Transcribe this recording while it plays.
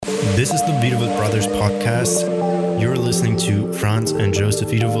This is the Wiedewald Brothers podcast. You're listening to Franz and Joseph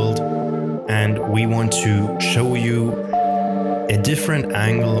Wiedewald, and we want to show you a different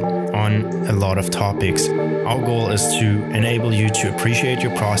angle on a lot of topics. Our goal is to enable you to appreciate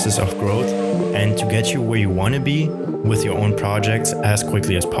your process of growth and to get you where you want to be with your own projects as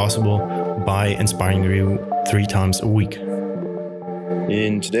quickly as possible by inspiring you 3 times a week.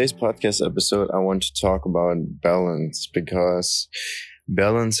 In today's podcast episode, I want to talk about balance, because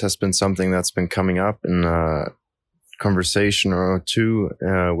balance has been something that's been coming up in a conversation or two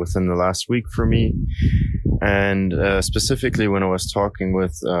within the last week for me. And specifically when I was talking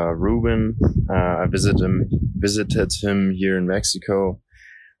with Ruben, I visited him here in Mexico.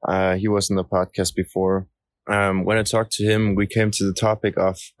 He was in the podcast before. When I talked to him, we came to the topic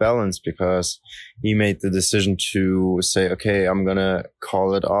of balance because he made the decision to say, okay, I'm going to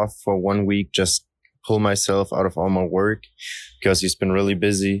call it off for 1 week, just pull myself out of all my work because he's been really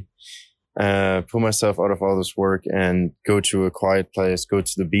busy. Pull myself out of all this work and go to a quiet place, go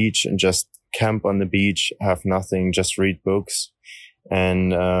to the beach and just camp on the beach, have nothing, just read books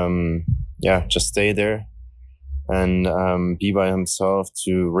and, just stay there and, be by himself,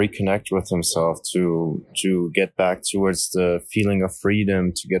 to reconnect with himself, to get back towards the feeling of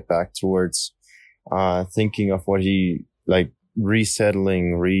freedom, to get back towards, thinking of what he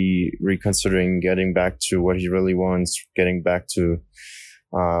resettling, reconsidering, getting back to what he really wants, getting back to,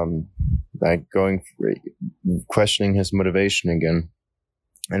 questioning his motivation again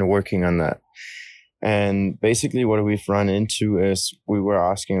and working on that. And basically what we've run into is we were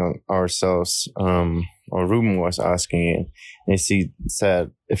asking ourselves, or Ruben was asking it, and he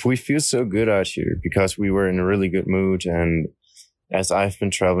said, if we feel so good out here because we were in a really good mood, and as I've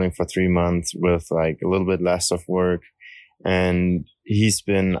been traveling for 3 months with a little bit less of work, and he's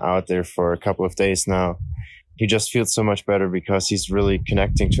been out there for a couple of days now, he just feels so much better because he's really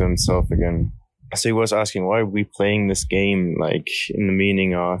connecting to himself again. So he was asking, why are we playing this game? In the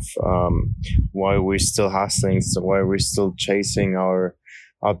meaning of, why are we still hustling? So why are we still chasing our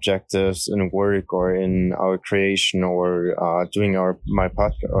objectives in work or in our creation or, doing my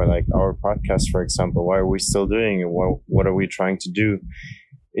podcast or our podcast, for example? Why are we still doing it? What are we trying to do?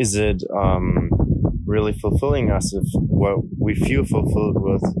 Is it, really fulfilling us if what we feel fulfilled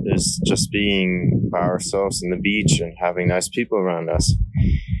with is just being by ourselves on the beach and having nice people around us?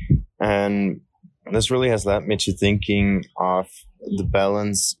 And this really has led me to thinking of the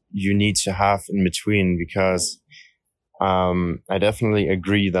balance you need to have in between, because I definitely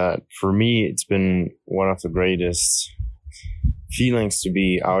agree that for me, it's been one of the greatest feelings to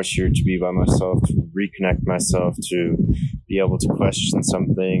be out here, to be by myself, to reconnect myself, to be able to question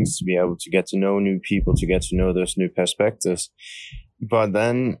some things, to be able to get to know new people, to get to know those new perspectives. But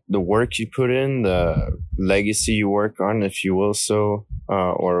then the work you put in, the legacy you work on, if you will,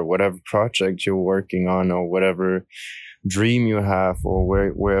 or whatever project you're working on, or whatever dream you have,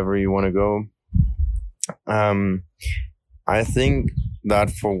 or wherever you want to go. I think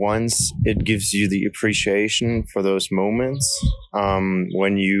that for once it gives you the appreciation for those moments,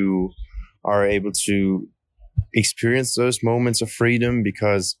 when you are able to experience those moments of freedom,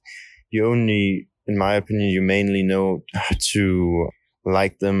 because you only, in my opinion, you mainly know how to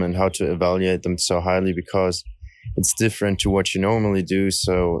like them and how to evaluate them so highly because it's different to what you normally do.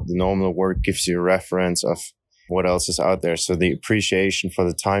 So the normal work gives you a reference of what else is out there. So the appreciation for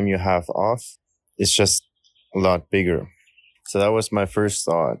the time you have off is just a lot bigger. So that was my first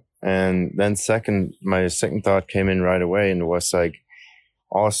thought. And then my second thought came in right away, and it was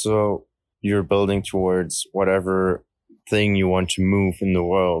also you're building towards whatever thing you want to move in the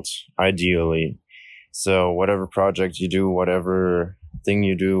world, ideally. So whatever project you do, whatever thing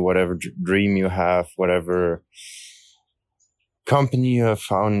you do, whatever dream you have, whatever company you have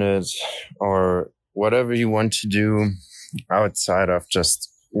founded, or whatever you want to do outside of just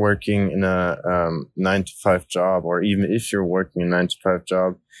working in a 9-to-5 job, or even if you're working a 9-to-5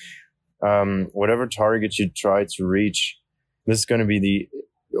 job, whatever target you try to reach, this is going to be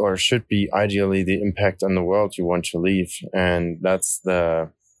should be ideally the impact on the world you want to leave. And that's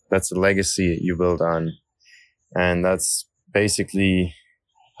the legacy you build on. And that's basically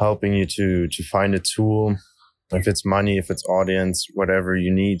helping you to find a tool, if it's money, if it's audience, whatever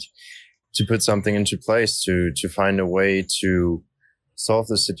you need to put something into place to find a way to solve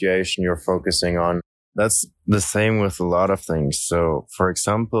the situation you're focusing on. That's the same with a lot of things. So, for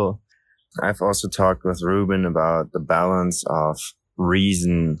example, I've also talked with Ruben about the balance of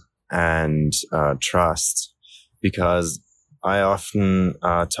reason and trust, because I often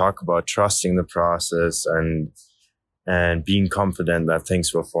talk about trusting the process and being confident that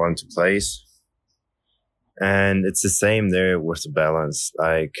things will fall into place. And it's the same there with the balance.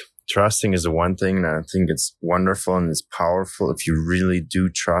 Like, trusting is the one thing, and I think it's wonderful and it's powerful if you really do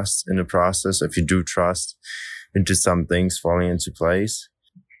trust in the process, if you do trust into some things falling into place.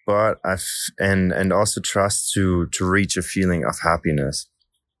 But and also trust to reach a feeling of happiness.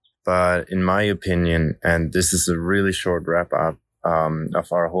 But in my opinion, and this is a really short wrap up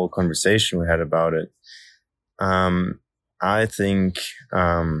of our whole conversation we had about it, I think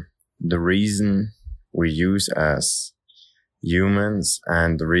the reason we use as humans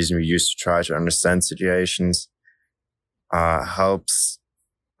and the reason we use to try to understand situations helps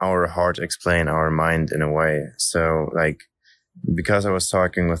our heart explain our mind in a way. So like, because I was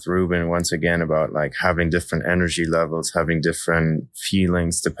talking with Ruben once again about like having different energy levels, having different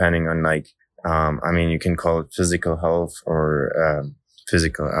feelings depending on like, I mean, you can call it physical health or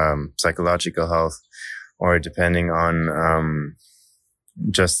psychological health, or depending on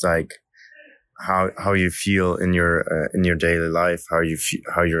just like how you feel in your daily life,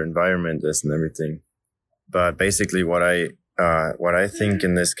 how your environment is and everything. But basically what I think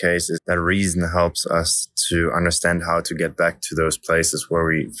in this case is that reason helps us to understand how to get back to those places where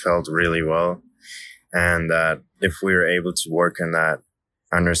we felt really well. And that if we're able to work on that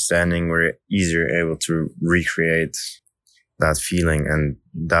understanding, we're easier able to recreate that feeling and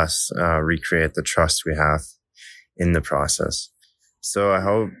thus recreate the trust we have in the process. So I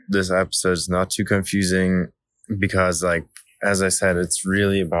hope this episode is not too confusing because, like, as I said, it's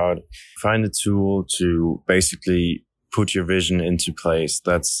really about find a tool to basically put your vision into place.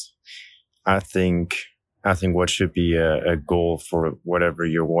 That's, I think what should be a goal for whatever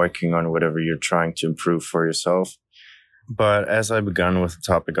you're working on, whatever you're trying to improve for yourself. But as I began with the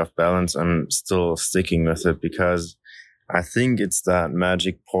topic of balance, I'm still sticking with it because I think it's that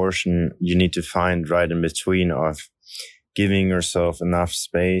magic portion you need to find right in between of giving yourself enough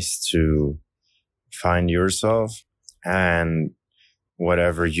space to find yourself and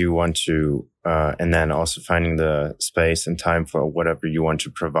whatever you want to, and then also finding the space and time for whatever you want to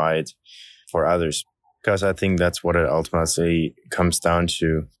provide for others. Because I think that's what it ultimately comes down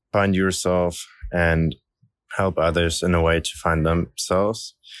to. Find yourself and help others in a way to find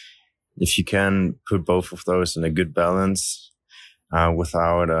themselves. If you can put both of those in a good balance,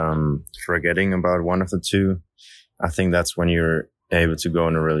 without forgetting about one of the two, I think that's when you're able to go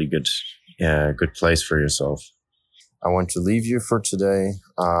in a really good place for yourself. I want to leave you for today.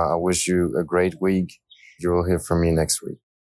 I wish you a great week. You will hear from me next week.